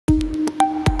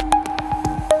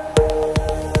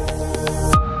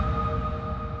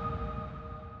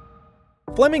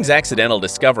Fleming's accidental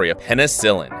discovery of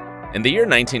penicillin. In the year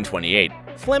 1928,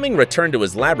 Fleming returned to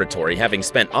his laboratory having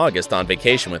spent August on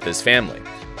vacation with his family.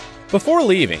 Before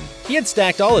leaving, he had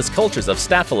stacked all his cultures of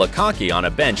staphylococci on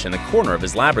a bench in the corner of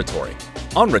his laboratory.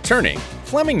 On returning,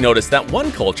 Fleming noticed that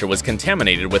one culture was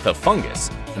contaminated with a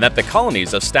fungus, and that the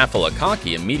colonies of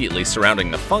staphylococci immediately surrounding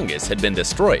the fungus had been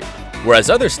destroyed, whereas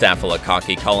other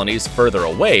staphylococci colonies further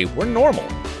away were normal.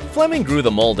 Fleming grew the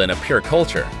mold in a pure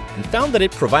culture and found that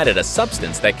it provided a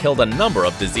substance that killed a number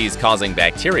of disease-causing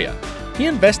bacteria. He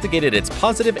investigated its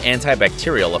positive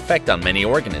antibacterial effect on many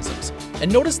organisms,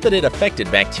 and noticed that it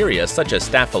affected bacteria such as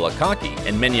staphylococci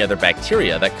and many other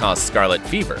bacteria that cause scarlet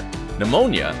fever,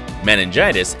 pneumonia,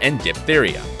 meningitis, and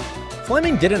diphtheria.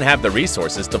 Fleming didn't have the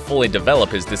resources to fully develop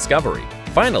his discovery.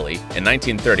 Finally, in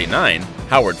 1939,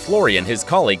 Howard Florey and his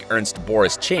colleague Ernst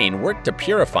Boris Chain worked to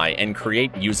purify and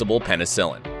create usable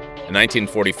penicillin. In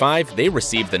 1945, they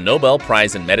received the Nobel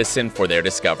Prize in Medicine for their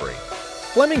discovery.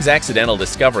 Fleming's accidental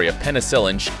discovery of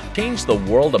penicillin changed the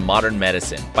world of modern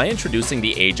medicine by introducing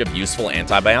the age of useful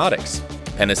antibiotics.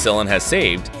 Penicillin has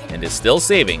saved, and is still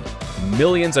saving,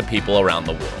 millions of people around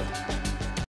the world.